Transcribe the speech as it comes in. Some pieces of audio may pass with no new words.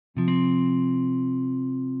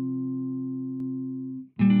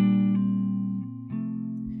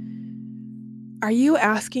Are you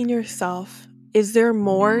asking yourself, is there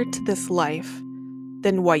more to this life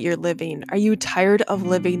than what you're living? Are you tired of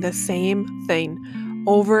living the same thing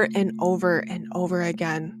over and over and over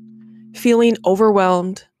again? Feeling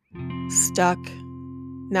overwhelmed, stuck,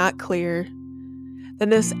 not clear? Then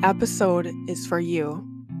this episode is for you.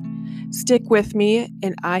 Stick with me,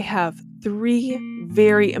 and I have 3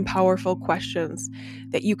 very powerful questions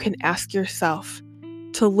that you can ask yourself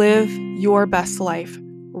to live your best life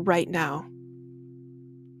right now.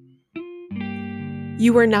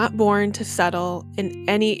 You were not born to settle in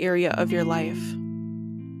any area of your life.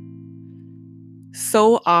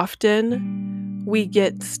 So often, we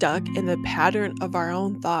get stuck in the pattern of our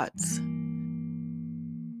own thoughts,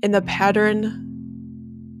 in the pattern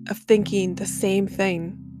of thinking the same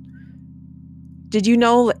thing. Did you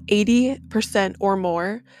know 80% or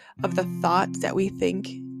more of the thoughts that we think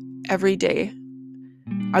every day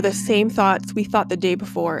are the same thoughts we thought the day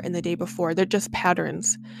before and the day before? They're just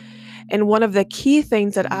patterns. And one of the key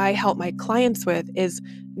things that I help my clients with is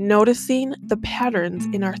noticing the patterns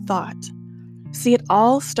in our thought. See, it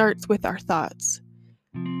all starts with our thoughts,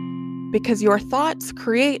 because your thoughts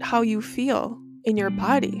create how you feel in your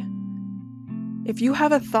body. If you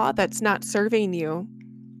have a thought that's not serving you,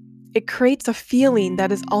 it creates a feeling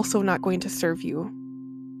that is also not going to serve you.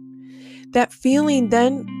 That feeling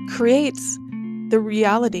then creates the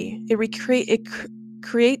reality. It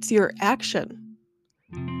creates your action.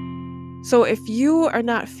 So if you are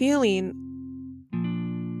not feeling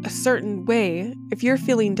a certain way, if you're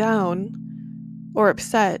feeling down or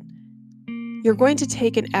upset, you're going to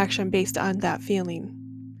take an action based on that feeling.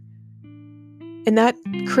 And that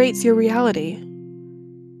creates your reality.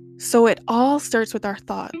 So it all starts with our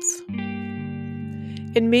thoughts.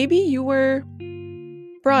 And maybe you were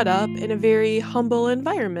brought up in a very humble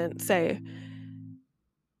environment, say,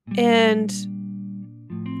 and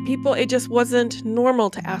it just wasn't normal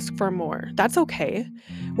to ask for more. That's okay.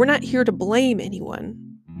 We're not here to blame anyone.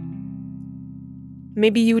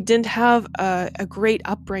 Maybe you didn't have a great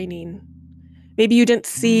upbringing. Maybe you didn't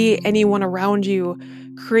see anyone around you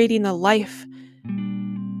creating the life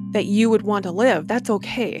that you would want to live. That's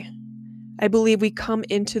okay. I believe we come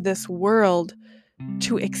into this world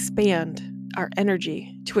to expand our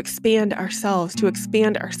energy, to expand ourselves, to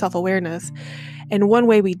expand our self-awareness. And one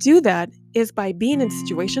way we do that is by being in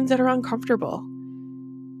situations that are uncomfortable.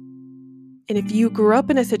 And if you grew up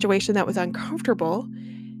in a situation that was uncomfortable,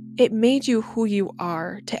 it made you who you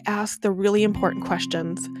are to ask the really important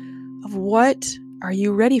questions of what are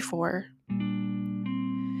you ready for?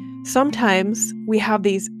 Sometimes we have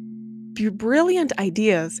these brilliant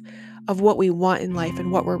ideas of what we want in life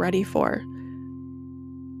and what we're ready for,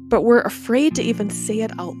 but we're afraid to even say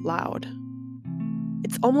it out loud.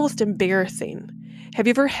 It's almost embarrassing. Have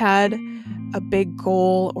you ever had a big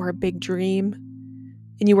goal or a big dream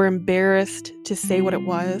and you were embarrassed to say what it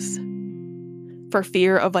was for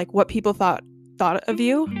fear of what people thought of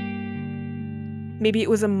you? Maybe it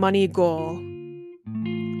was a money goal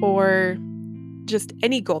or just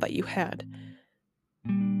any goal that you had.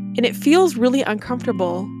 And it feels really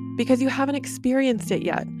uncomfortable because you haven't experienced it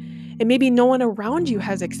yet. And maybe no one around you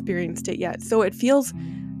has experienced it yet. So it feels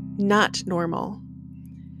not normal.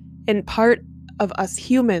 And part of us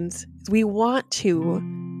humans is we want to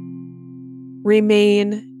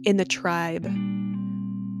remain in the tribe.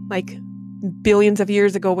 Like billions of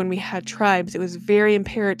years ago when we had tribes, it was very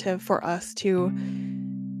imperative for us to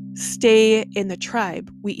stay in the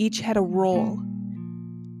tribe. We each had a role.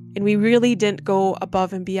 And we really didn't go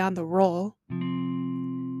above and beyond the role.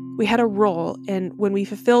 We had a role, and when we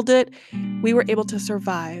fulfilled it, we were able to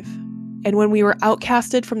survive. And when we were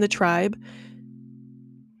outcasted from the tribe,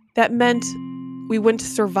 that meant we wouldn't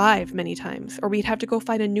survive many times, or we'd have to go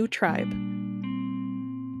find a new tribe.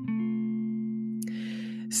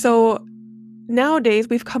 So nowadays,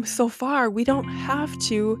 we've come so far, we don't have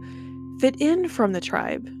to fit in from the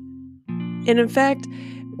tribe. And in fact,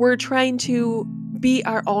 we're trying to be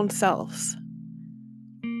our own selves.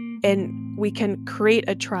 And we can create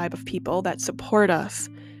a tribe of people that support us,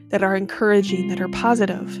 that are encouraging, that are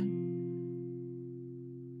positive.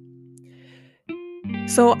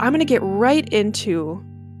 So I'm going to get right into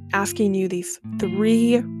asking you these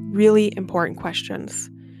 3 really important questions.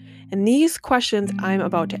 And these questions I'm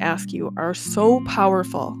about to ask you are so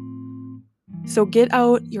powerful. So get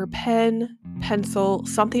out your pen, pencil,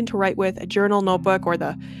 something to write with, a journal, notebook, or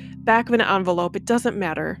the back of an envelope. It doesn't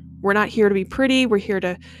matter. We're not here to be pretty. We're here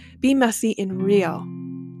to be messy and real.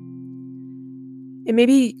 And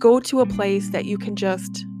maybe go to a place that you can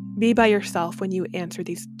just be by yourself when you answer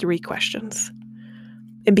these 3 questions.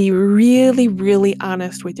 And be really, really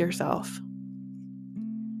honest with yourself.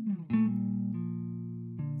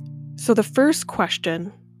 So the first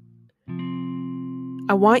question,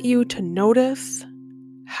 I want you to notice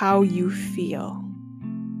how you feel.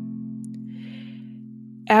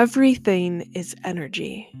 Everything is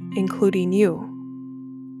energy, including you.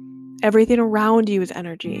 Everything around you is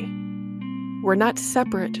energy. We're not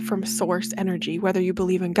separate from source energy. Whether you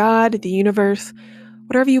believe in God, the universe,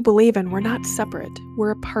 whatever you believe in, we're not separate. We're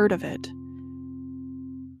a part of it.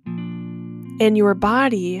 And your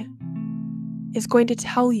body is going to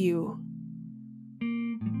tell you,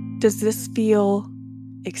 does this feel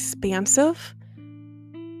expansive,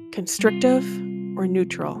 constrictive, or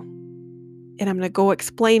neutral? And I'm going to go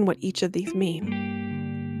explain what each of these mean.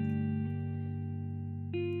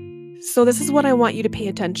 So this is what I want you to pay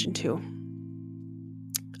attention to.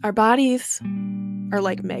 Our bodies are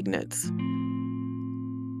like magnets.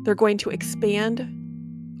 They're going to expand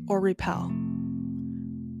or repel,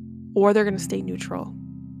 or they're going to stay neutral.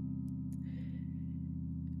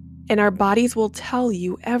 And our bodies will tell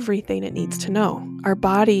you everything it needs to know. Your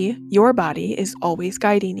body is always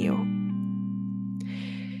guiding you.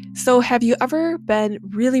 So have you ever been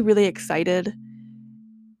really, really excited?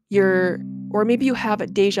 Or maybe you have a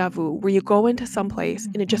deja vu where you go into some place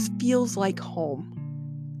and it just feels like home.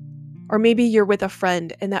 Or maybe you're with a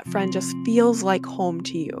friend and that friend just feels like home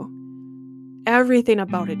to you. Everything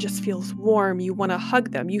about it just feels warm. You want to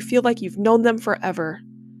hug them. You feel like you've known them forever.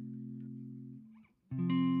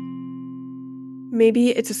 Maybe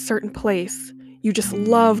it's a certain place. You just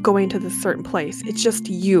love going to this certain place. It's just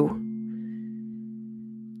you.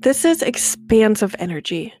 This is expansive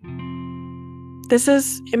energy.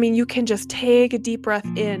 You can just take a deep breath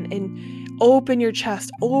in and open your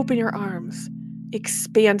chest, open your arms.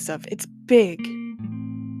 Expansive. It's big.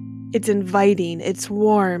 It's inviting. It's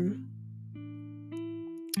warm.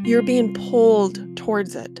 You're being pulled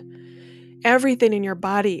towards it. Everything in your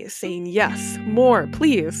body is saying, yes, more,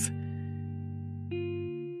 please.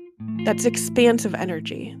 That's expansive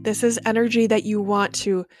energy. This is energy that you want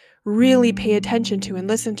to really pay attention to and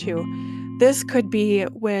listen to. This could be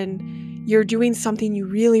when you're doing something you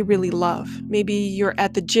really, really love. Maybe you're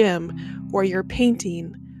at the gym, or you're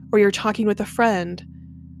painting, or you're talking with a friend.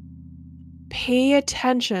 Pay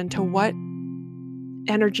attention to what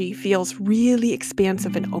energy feels really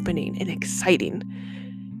expansive and opening and exciting.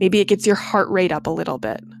 Maybe it gets your heart rate up a little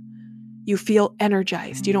bit. You feel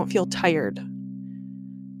energized. You don't feel tired.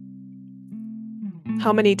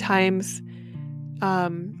 How many times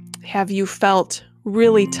have you felt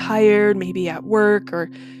really tired, maybe at work or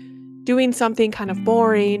doing something kind of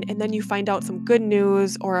boring, and then you find out some good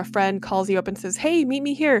news, or a friend calls you up and says, hey, meet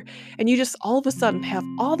me here, and you just all of a sudden have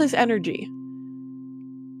all this energy.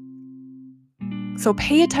 So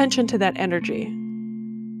pay attention to that energy.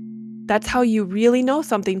 That's how you really know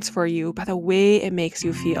something's for you, by the way it makes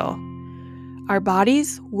you feel. Our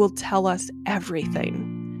bodies will tell us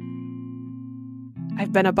everything.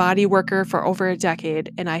 I've been a body worker for over a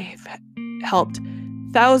decade, and I've helped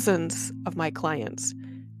thousands of my clients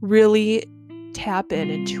really tap in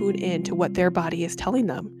and tune in to what their body is telling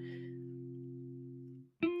them.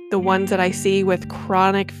 The ones that I see with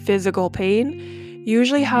chronic physical pain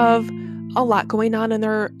usually have a lot going on in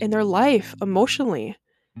their life emotionally.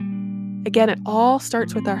 Again, it all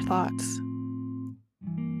starts with our thoughts.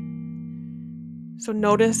 So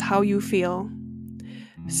notice how you feel.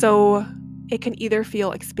 So it can either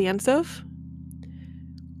feel expansive,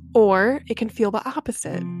 or it can feel the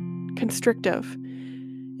opposite, constrictive.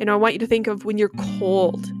 I want you to think of when you're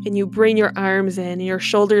cold and you bring your arms in and your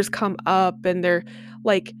shoulders come up and they're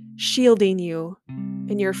like shielding you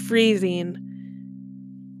and you're freezing.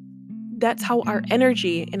 That's how our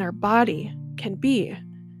energy in our body can be.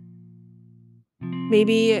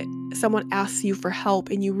 Maybe someone asks you for help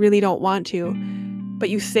and you really don't want to, but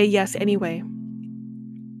you say yes anyway.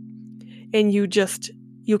 And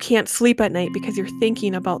you can't sleep at night because you're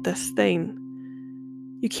thinking about this thing.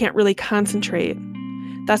 You can't really concentrate.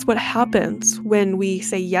 That's what happens when we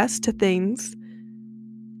say yes to things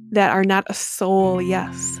that are not a soul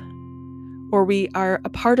yes. Or we are a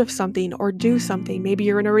part of something or do something. Maybe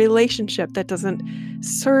you're in a relationship that doesn't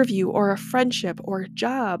serve you, or a friendship, or a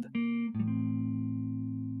job.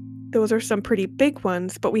 Those are some pretty big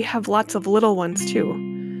ones, but we have lots of little ones too.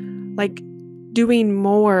 Like doing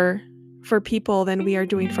more for people than we are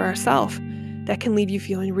doing for ourselves. That can leave you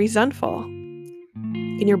feeling resentful.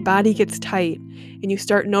 And your body gets tight, and you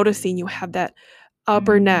start noticing you have that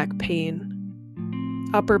upper neck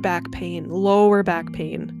pain, upper back pain, lower back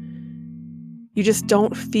pain. You just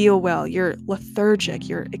don't feel well. You're lethargic.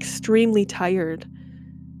 You're extremely tired.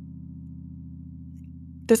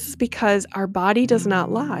 This is because our body does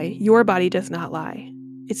not lie. Your body does not lie.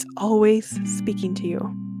 It's always speaking to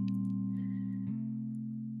you.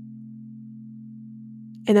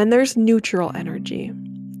 And then there's neutral energy.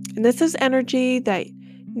 And this is energy that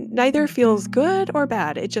neither feels good or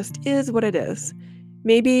bad. It just is what it is.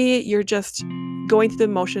 Maybe you're just going through the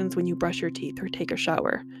motions when you brush your teeth or take a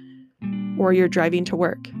shower, or you're driving to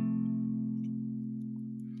work.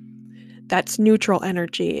 That's neutral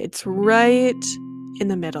energy. It's right in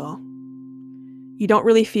the middle. You don't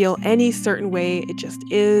really feel any certain way. It just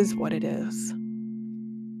is what it is.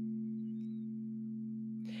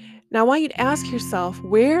 Now I want you to ask yourself,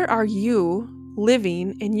 where are you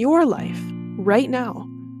living in your life right now?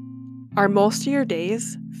 Are most of your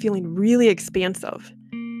days feeling really expansive,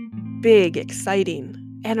 big, exciting,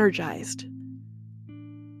 energized?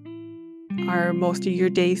 Are most of your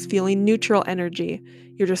days feeling neutral energy?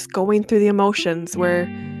 You're just going through the emotions, where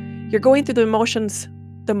you're going through the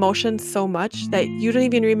motions so much that you don't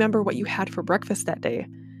even remember what you had for breakfast that day.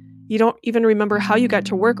 You don't even remember how you got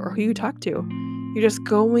to work or who you talked to. You're just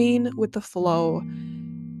going with the flow.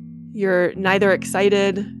 You're neither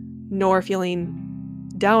excited nor feeling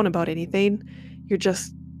down about anything. You're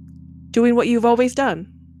just doing what you've always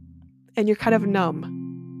done, and you're kind of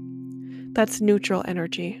numb. That's neutral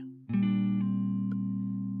energy.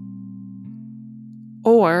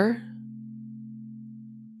 Or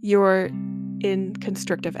you're in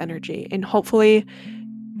constrictive energy, and hopefully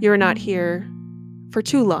you're not here for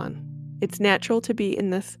too long. It's natural to be in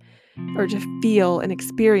this, or to feel and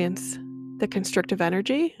experience the constrictive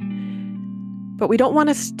energy, but we don't want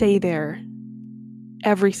to stay there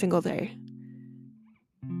every single day,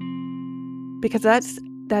 because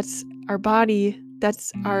that's our body,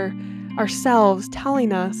 that's ourselves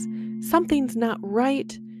telling us something's not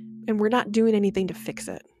right, and we're not doing anything to fix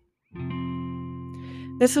it.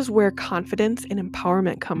 This is where confidence and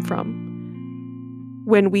empowerment come from.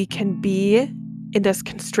 When we can be in this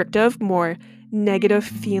constrictive, more negative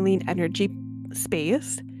feeling energy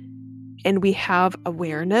space, and we have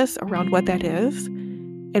awareness around what that is,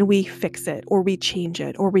 and we fix it, or we change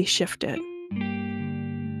it, or we shift it.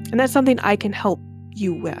 And that's something I can help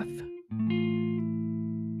you with.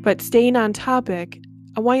 But staying on topic,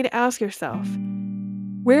 I want you to ask yourself,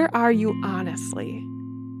 where are you honestly?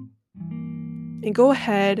 And go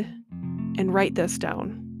ahead and write this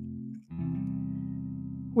down.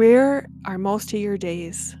 Where are most of your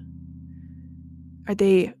days? Are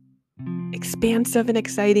they expansive and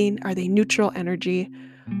exciting? Are they neutral energy?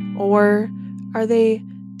 Or are they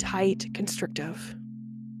tight, constrictive?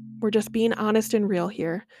 We're just being honest and real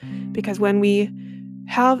here, because when we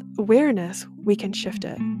have awareness, we can shift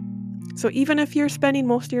it. So even if you're spending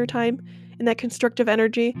most of your time in that constrictive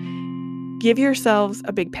energy, give yourselves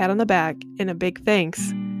a big pat on the back and a big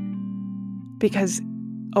thanks, because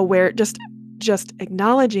just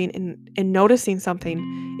acknowledging and noticing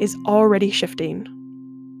something is already shifting.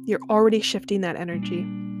 You're already shifting that energy.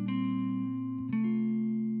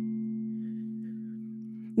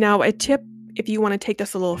 Now, a tip, if you want to take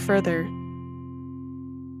this a little further,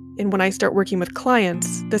 and when I start working with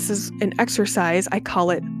clients, this is an exercise. I call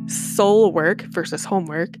it soul work versus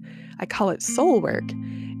homework. I call it soul work.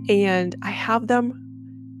 And I have them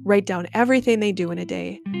write down everything they do in a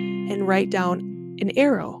day, and write down an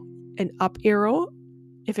arrow, an up arrow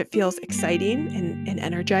if it feels exciting and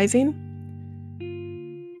energizing,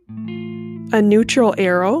 a neutral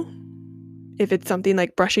arrow if it's something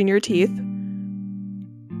like brushing your teeth,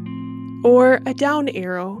 or a down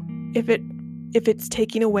arrow if it's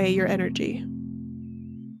taking away your energy.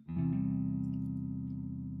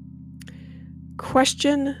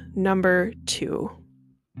 Question number 2.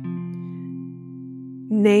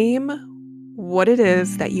 Name what it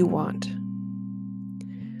is that you want.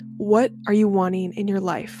 What are you wanting in your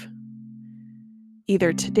life?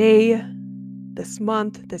 Either today, this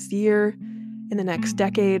month, this year, in the next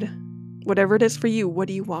decade, whatever it is for you, what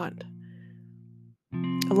do you want?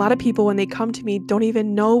 A lot of people, when they come to me, don't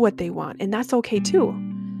even know what they want, and that's okay too.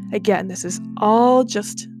 Again, this is all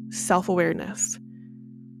just self-awareness.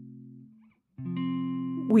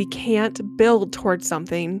 We can't build towards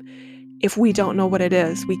something if we don't know what it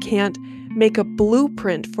is. We can't make a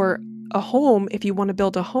blueprint for a home if you want to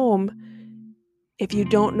build a home if you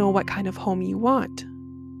don't know what kind of home you want.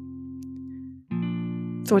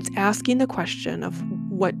 So it's asking the question of,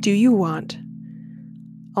 what do you want?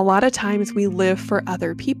 A lot of times we live for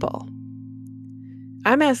other people.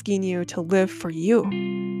 I'm asking you to live for you,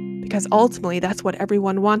 because ultimately that's what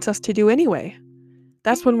everyone wants us to do anyway.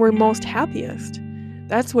 That's when we're most happiest.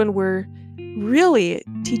 That's when we're really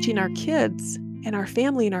teaching our kids and our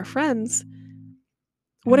family and our friends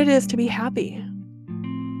what it is to be happy.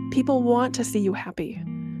 People want to see you happy.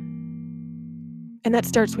 And that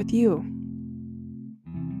starts with you.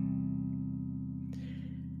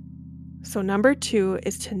 So number 2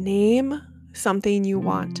 is to name something you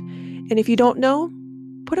want. And if you don't know,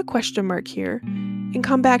 put a question mark here and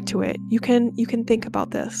come back to it. You can think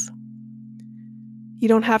about this. You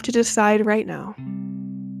don't have to decide right now.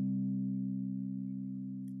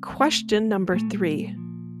 Question number 3.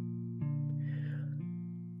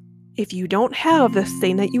 If you don't have this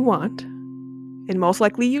thing that you want, and most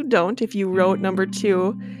likely you don't if you wrote number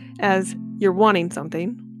 2 as you're wanting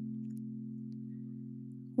something,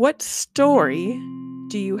 what story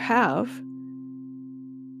do you have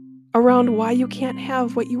around why you can't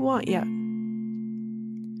have what you want yet?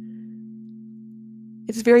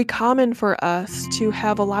 It's very common for us to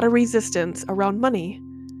have a lot of resistance around money,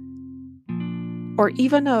 or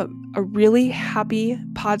even a really happy,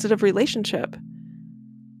 positive relationship.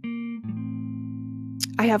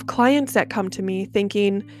 I have clients that come to me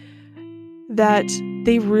thinking that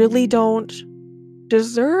they really don't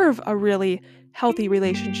deserve a really healthy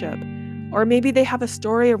relationship. Or maybe they have a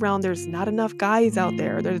story around there's not enough guys out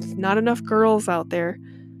there, there's not enough girls out there,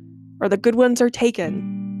 or the good ones are taken.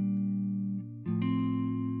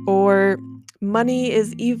 Or money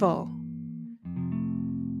is evil.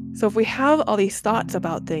 So if we have all these thoughts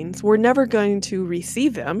about things, we're never going to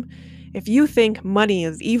receive them. If you think money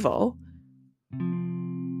is evil,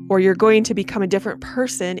 or you're going to become a different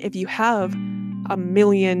person if you have $1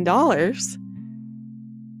 million,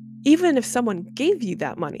 even if someone gave you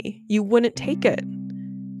that money, you wouldn't take it.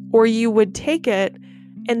 Or you would take it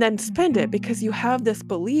and then spend it because you have this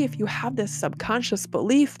belief, you have this subconscious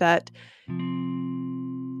belief that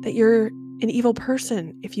you're an evil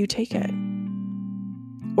person if you take it,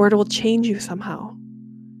 or it will change you somehow.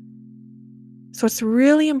 So it's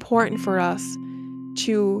really important for us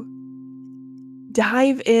to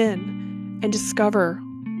dive in and discover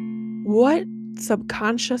what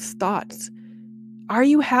subconscious thoughts are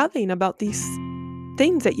you having about these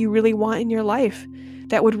things that you really want in your life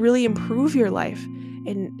that would really improve your life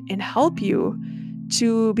and help you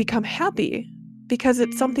to become happy because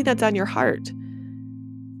it's something that's on your heart.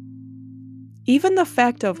 Even the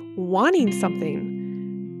fact of wanting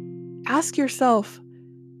something, ask yourself,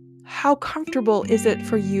 how comfortable is it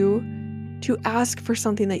for you to ask for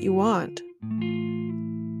something that you want?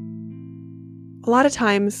 A lot of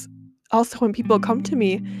times, also when people come to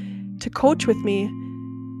me to coach with me,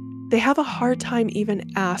 they have a hard time even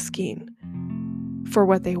asking for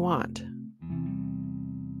what they want,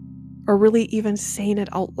 or really even saying it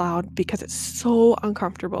out loud because it's so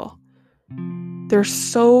uncomfortable. They're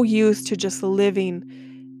so used to just living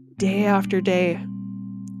day after day,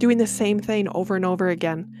 doing the same thing over and over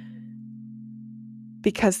again,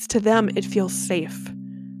 because to them it feels safe.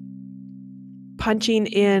 Punching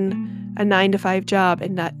in a 9-to-5 job,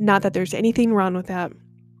 and not that there's anything wrong with that.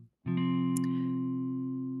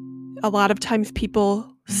 A lot of times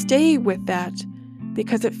people stay with that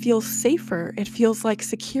because it feels safer. It feels like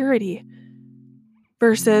security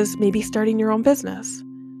versus maybe starting your own business.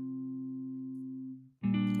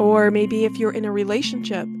 Or maybe if you're in a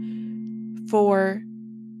relationship for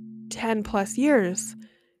 10 plus years,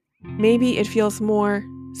 maybe it feels more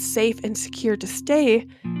safe and secure to stay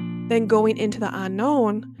than going into the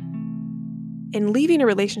unknown and leaving a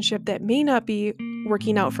relationship that may not be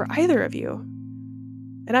working out for either of you.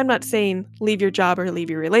 And I'm not saying leave your job or leave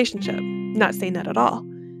your relationship. I'm not saying that at all.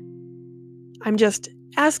 I'm just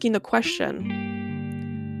asking the question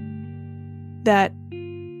that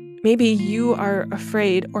maybe you are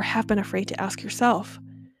afraid or have been afraid to ask yourself.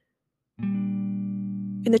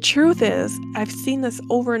 And the truth is, I've seen this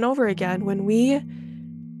over and over again when we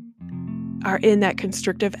are in that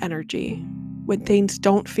constrictive energy, when things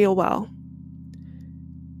don't feel well.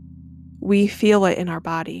 We feel it in our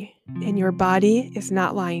body, and your body is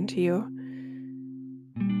not lying to you.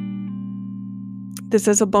 This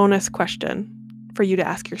is a bonus question for you to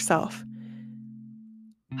ask yourself.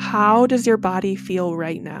 How does your body feel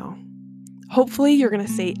right now? Hopefully you're going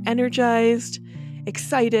to say energized,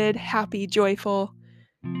 excited, happy, joyful.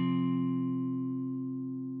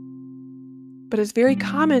 But it's very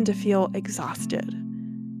common to feel exhausted,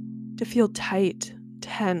 to feel tight,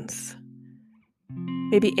 tense,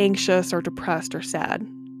 maybe anxious or depressed or sad,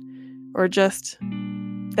 or just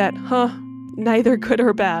that, neither good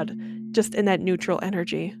or bad, just in that neutral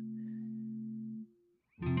energy.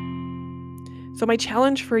 So my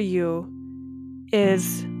challenge for you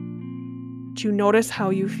is to notice how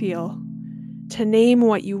you feel, to name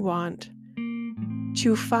what you want,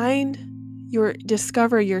 to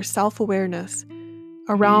discover your self-awareness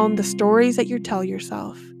around the stories that you tell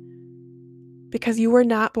yourself. Because you were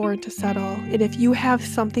not born to settle. And if you have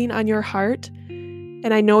something on your heart,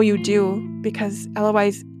 and I know you do, because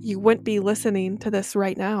otherwise you wouldn't be listening to this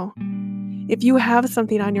right now. If you have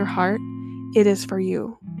something on your heart, it is for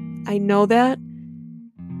you. I know that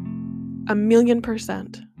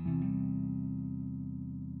 1,000,000%.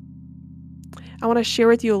 I want to share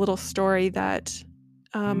with you a little story that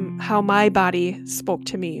how my body spoke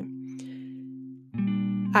to me.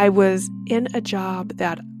 I was in a job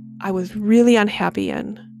that I was really unhappy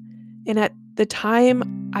in. And at the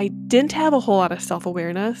time, I didn't have a whole lot of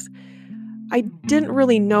self-awareness. I didn't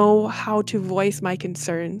really know how to voice my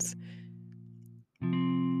concerns.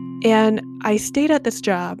 And I stayed at this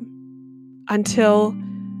job until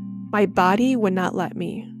my body would not let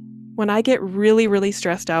me. When I get really, really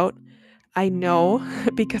stressed out, I know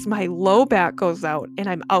because my low back goes out and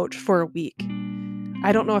I'm out for a week.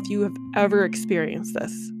 I don't know if you have ever experienced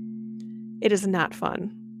this. It is not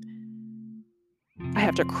fun. I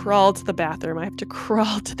have to crawl to the bathroom. I have to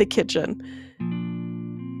crawl to the kitchen.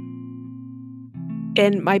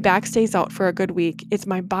 And my back stays out for a good week. It's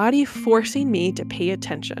my body forcing me to pay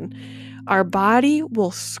attention. Our body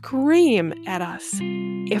will scream at us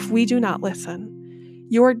if we do not listen.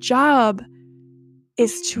 Your job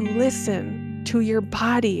is to listen to your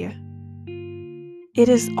body. It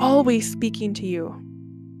is always speaking to you.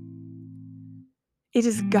 It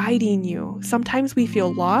is guiding you. Sometimes we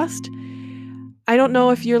feel lost. I don't know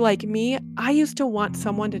if you're like me. I used to want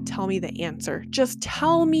someone to tell me the answer. Just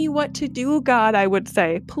tell me what to do, God, I would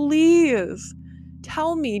say. Please,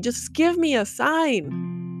 tell me. Just give me a sign.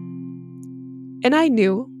 And I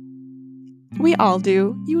knew. We all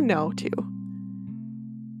do. You know too.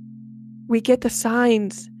 We get the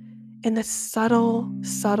signs in the subtle,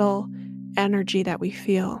 subtle energy that we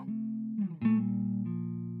feel.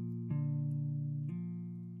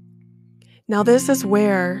 Now, this is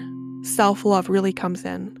where self-love really comes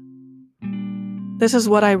in. This is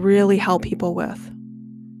what I really help people with.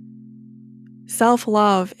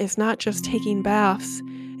 Self-love is not just taking baths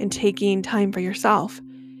and taking time for yourself.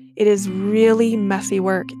 It is really messy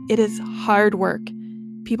work. It is hard work.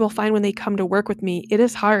 People find when they come to work with me, it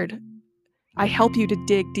is hard. I help you to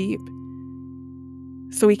dig deep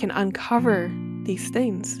so we can uncover these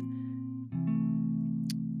things,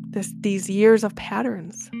 these years of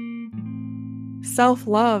patterns.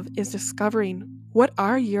 Self-love is discovering what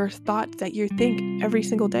are your thoughts that you think every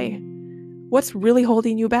single day. What's really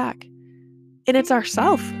holding you back? And it's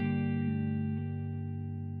ourself.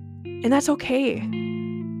 And that's okay.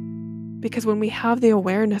 Because when we have the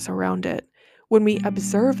awareness around it, when we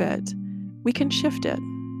observe it, we can shift it.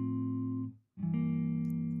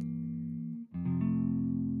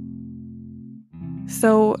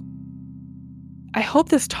 So I hope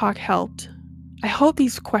this talk helped. I hope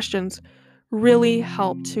these questions really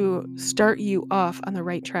help to start you off on the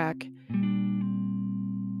right track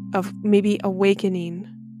of maybe awakening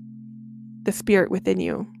the spirit within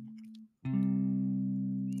you.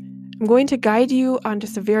 I'm going to guide you on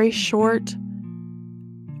just a very short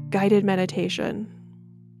guided meditation.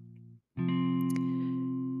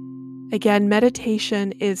 Again,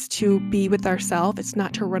 meditation is to be with ourselves. It's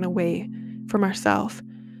not to run away from ourselves.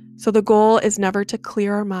 So the goal is never to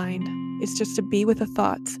clear our mind. It's just to be with the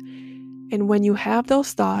thoughts. And when you have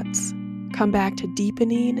those thoughts, come back to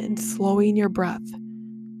deepening and slowing your breath.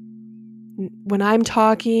 When I'm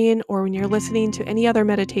talking or when you're listening to any other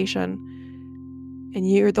meditation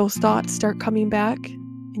and those thoughts start coming back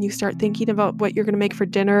and you start thinking about what you're going to make for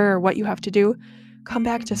dinner or what you have to do, come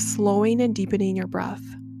back to slowing and deepening your breath.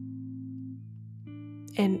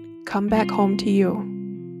 And come back home to you.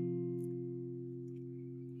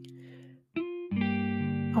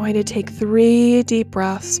 I want you to take 3 deep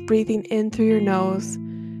breaths, breathing in through your nose,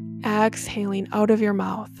 exhaling out of your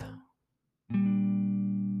mouth.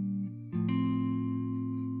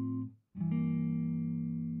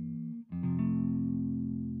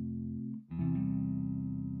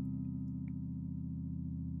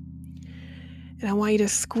 And I want you to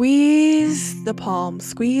squeeze the palms,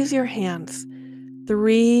 squeeze your hands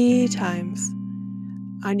 3 times.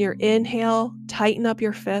 On your inhale, tighten up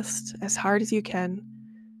your fist as hard as you can.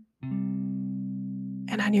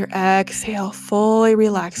 And on your exhale, fully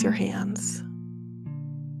relax your hands.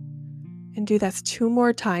 And do that 2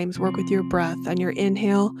 more times. Work with your breath. On your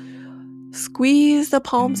inhale, squeeze the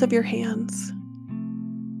palms of your hands.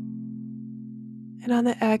 And on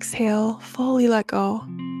the exhale, fully let go.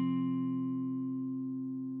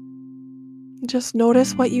 Just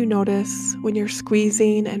notice what you notice when you're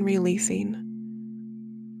squeezing and releasing.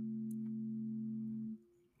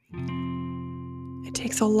 It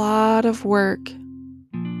takes a lot of work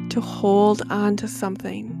to hold on to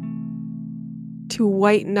something, to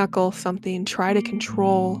white knuckle something, try to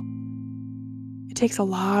control. It takes a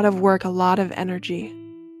lot of work, a lot of energy.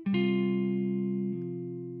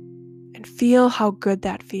 And feel how good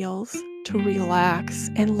that feels to relax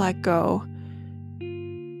and let go.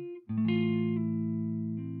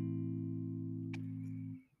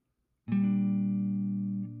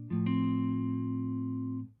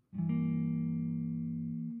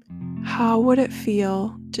 How would it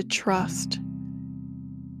feel to trust?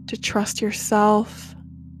 To trust yourself,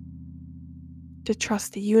 to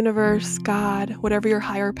trust the universe, God, whatever your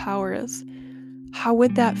higher power is. How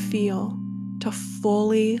would that feel to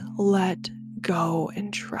fully let go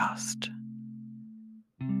and trust?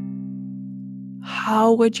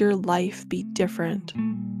 How would your life be different?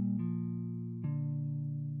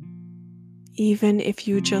 Even if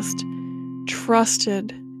you just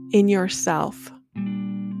trusted in yourself,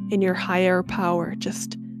 in your higher power,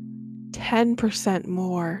 just 10%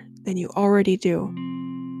 more than you already do.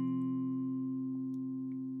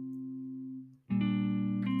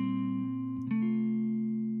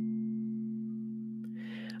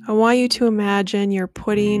 I want you to imagine you're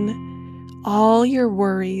putting all your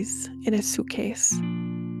worries in a suitcase.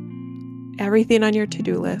 Everything on your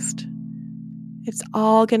to-do list. It's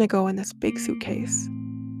all going to go in this big suitcase.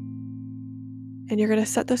 And you're going to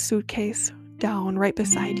set the suitcase down right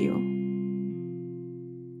beside you.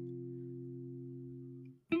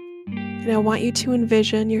 And I want you to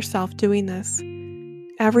envision yourself doing this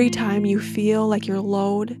every time you feel like your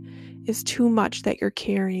load is too much that you're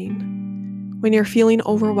carrying. When you're feeling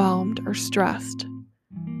overwhelmed or stressed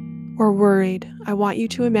or worried, I want you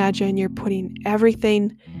to imagine you're putting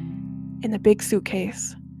everything in the big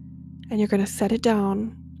suitcase and you're going to set it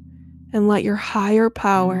down and let your higher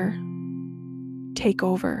power take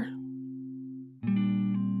over.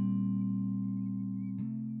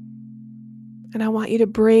 And I want you to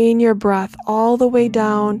bring your breath all the way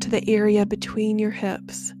down to the area between your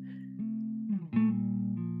hips,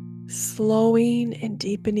 slowing and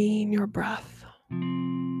deepening your breath.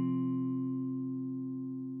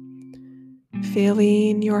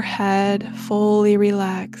 Feeling your head fully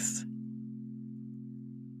relax,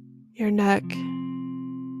 your neck,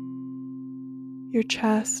 your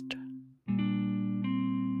chest,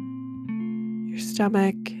 your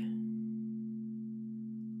stomach,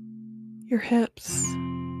 your hips,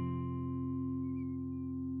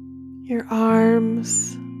 your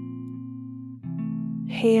arms,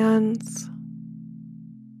 hands,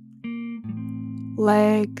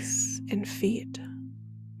 legs, and feet.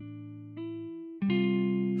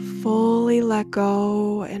 Fully let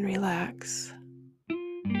go and relax.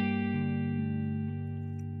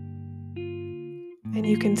 And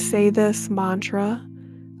you can say this mantra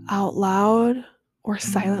out loud or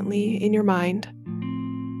silently in your mind.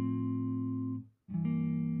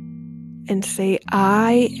 And say,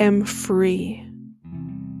 I am free.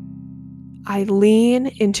 I lean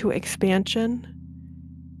into expansion.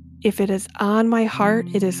 If it is on my heart,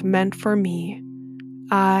 it is meant for me.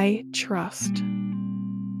 I trust.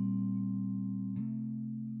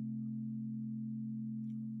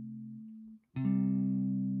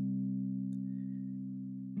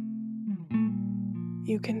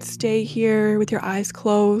 You can stay here with your eyes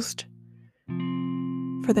closed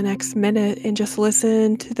for the next minute and just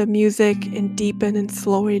listen to the music and deepen and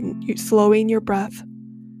slowing your breath.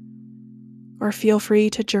 Or feel free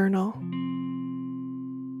to journal.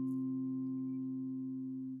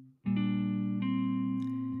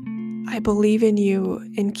 I believe in you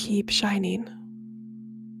and keep shining.